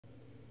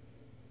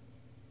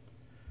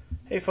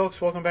Hey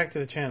folks, welcome back to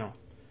the channel.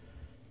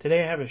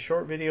 Today I have a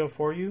short video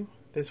for you.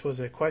 This was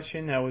a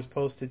question that was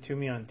posted to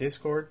me on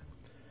Discord.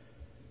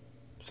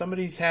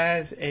 Somebody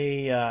has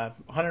a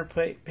 100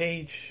 plus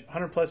page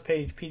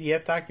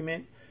PDF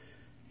document,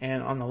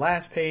 and on the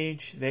last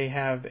page they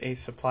have a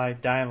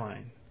supplied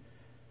DieLine.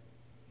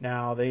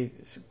 Now they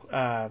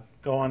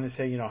go on to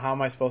say, how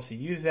am I supposed to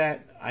use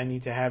that? I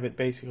need to have it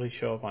basically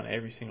show up on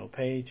every single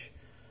page.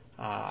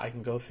 I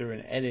can go through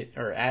and edit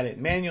or add it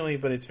manually,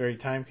 but it's very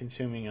time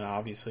consuming, and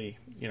obviously,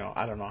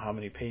 I don't know how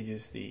many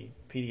pages the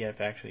PDF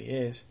actually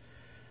is.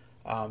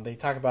 They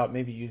talk about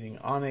maybe using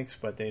Onyx,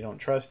 but they don't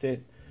trust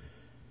it.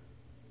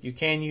 You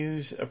can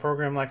use a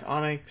program like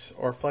Onyx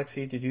or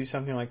Flexi to do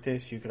something like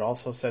this. You could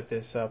also set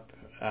this up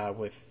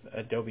with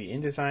Adobe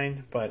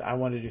InDesign, but I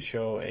wanted to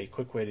show a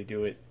quick way to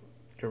do it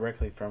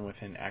directly from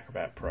within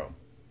Acrobat Pro.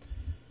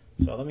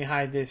 So let me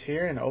hide this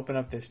here and open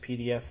up this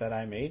PDF that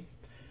I made.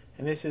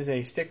 And this is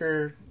a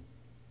sticker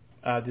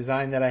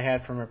design that I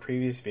had from a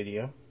previous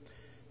video.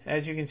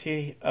 As you can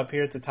see up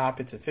here at the top,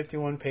 it's a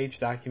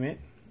 51-page document.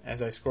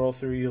 As I scroll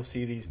through, you'll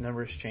see these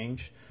numbers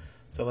change.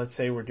 So let's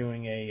say we're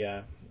doing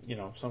a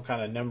some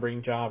kind of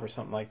numbering job or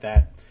something like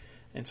that.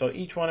 And so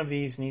each one of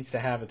these needs to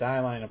have a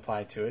DieLine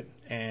applied to it,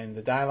 and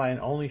the DieLine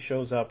only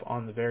shows up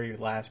on the very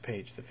last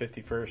page, the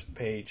 51st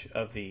page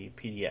of the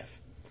PDF.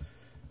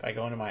 If I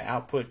go into my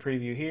output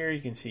preview here, you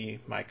can see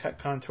my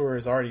CutContour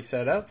is already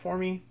set up for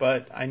me,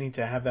 but I need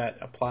to have that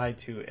applied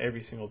to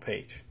every single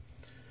page.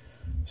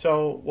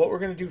 So what we're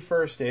going to do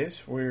first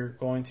is we're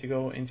going to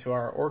go into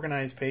our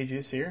organized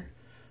pages here.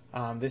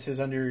 This is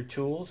under your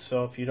tools,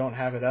 so if you don't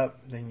have it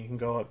up, then you can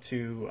go up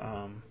to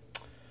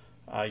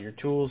your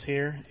tools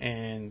here,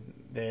 and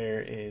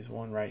there is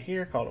one right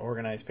here called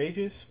Organized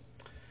Pages.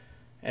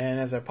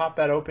 And as I pop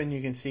that open,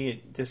 you can see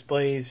it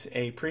displays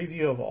a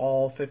preview of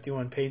all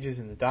 51 pages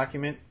in the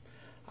document.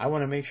 I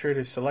want to make sure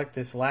to select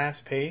this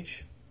last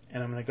page,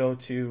 and I'm going to go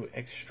to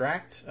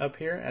Extract up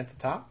here at the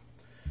top.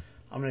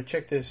 I'm going to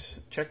check this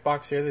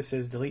checkbox here that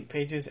says Delete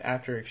Pages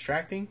after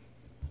extracting,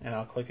 and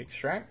I'll click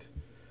Extract.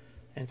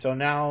 And so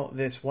now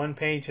this one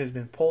page has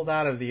been pulled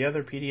out of the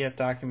other PDF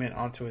document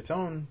onto its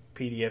own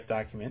PDF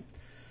document.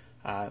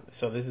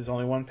 So this is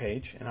only one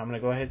page, and I'm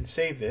going to go ahead and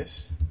save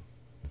this.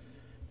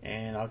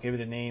 And I'll give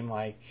it a name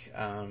like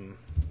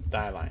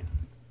DieLine.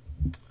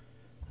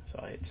 So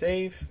I'll hit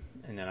save,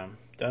 and then I'm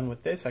done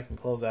with this. I can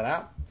close that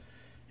out.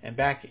 And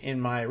back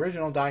in my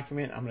original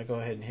document, I'm going to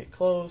go ahead and hit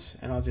close,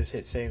 and I'll just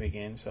hit save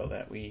again so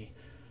that we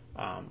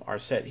are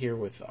set here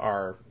with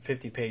our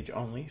 50-page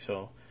only.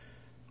 So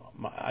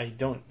I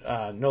don't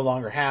no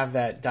longer have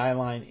that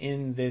DieLine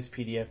in this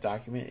PDF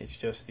document. It's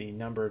just the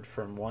numbered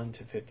from 1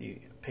 to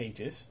 50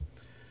 pages.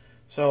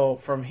 So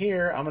from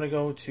here, I'm going to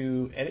go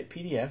to Edit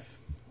PDF.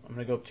 I'm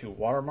going to go up to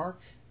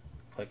Watermark,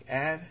 click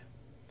Add.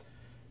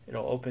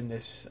 It'll open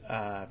this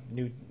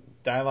new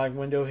dialog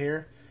window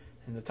here.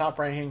 In the top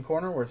right hand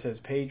corner where it says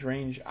Page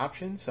Range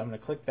Options, I'm going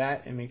to click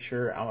that and make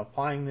sure I'm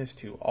applying this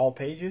to all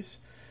pages.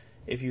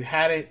 If you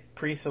had it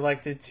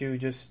pre-selected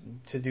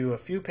to do a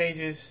few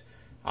pages,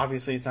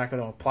 obviously it's not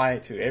going to apply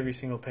it to every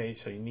single page,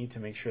 so you need to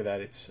make sure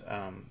that it's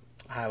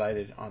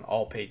highlighted on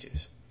all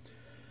pages.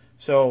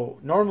 So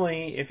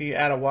normally if you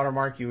add a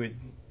watermark, you would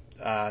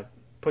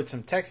put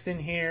some text in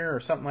here or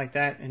something like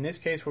that. In this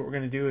case, what we're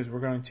going to do is we're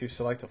going to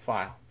select a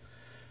file.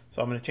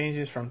 So I'm going to change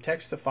this from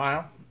text to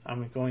file.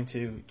 I'm going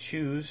to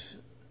choose,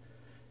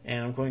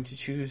 and I'm going to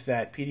choose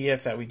that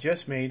PDF that we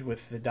just made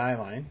with the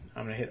DieLine.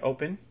 I'm going to hit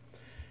open,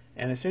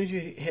 and as soon as you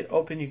hit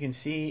open, you can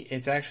see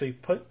it's actually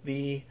put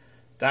the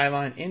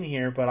DieLine in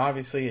here, but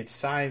obviously it's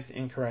sized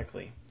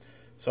incorrectly.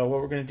 So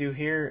what we're going to do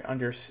here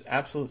under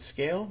absolute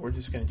scale, we're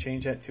just going to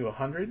change that to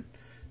 100.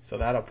 So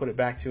that'll put it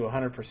back to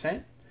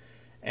 100%.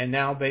 And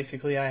now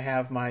basically I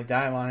have my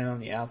DieLine on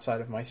the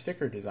outside of my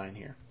sticker design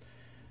here.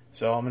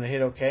 So I'm going to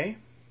hit OK.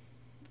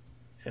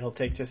 It'll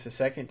take just a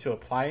second to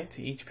apply it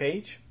to each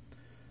page.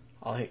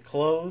 I'll hit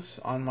close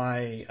on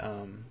my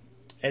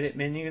edit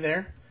menu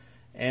there.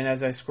 And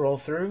as I scroll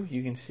through,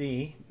 you can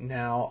see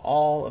now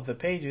all of the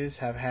pages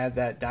have had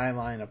that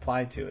DieLine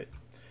applied to it.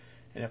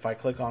 And if I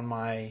click on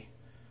my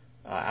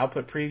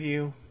output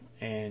preview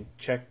and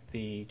check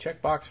the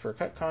checkbox for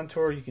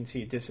CutContour, you can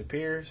see it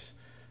disappears.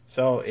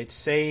 So it's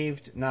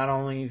saved not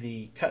only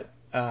the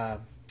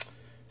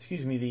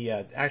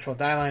actual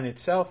DieLine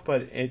itself,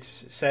 but it's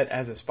set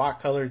as a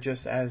spot color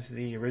just as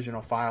the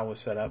original file was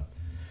set up.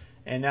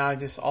 And now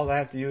all I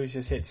have to do is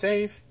just hit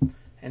save,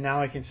 and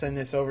now I can send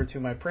this over to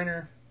my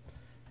printer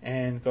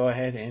and go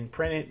ahead and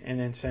print it, and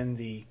then send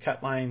the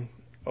cut line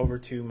over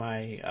to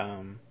my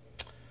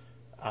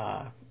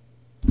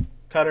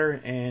cutter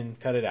and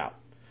cut it out.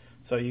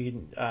 So you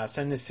can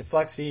send this to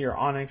Flexi or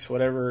Onyx,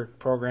 whatever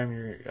program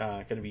you're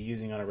going to be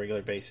using on a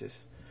regular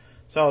basis.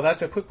 So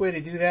that's a quick way to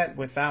do that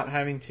without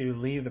having to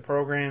leave the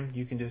program.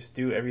 You can just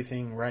do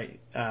everything right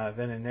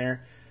then and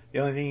there. The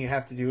only thing you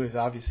have to do is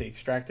obviously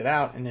extract it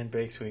out and then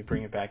basically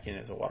bring it back in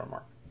as a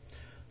watermark.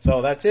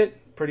 So that's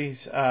it. Pretty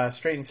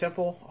straight and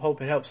simple.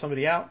 Hope it helps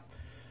somebody out.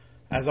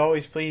 As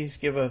always, please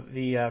give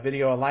the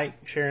video a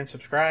like, share, and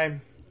subscribe.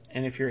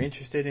 And if you're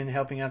interested in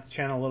helping out the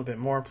channel a little bit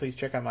more, please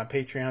check out my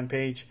Patreon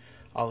page.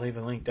 I'll leave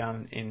a link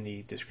down in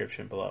the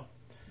description below.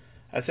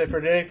 That's it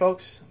for today,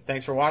 folks.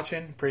 Thanks for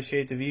watching.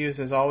 Appreciate the views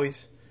as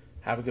always.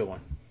 Have a good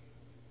one.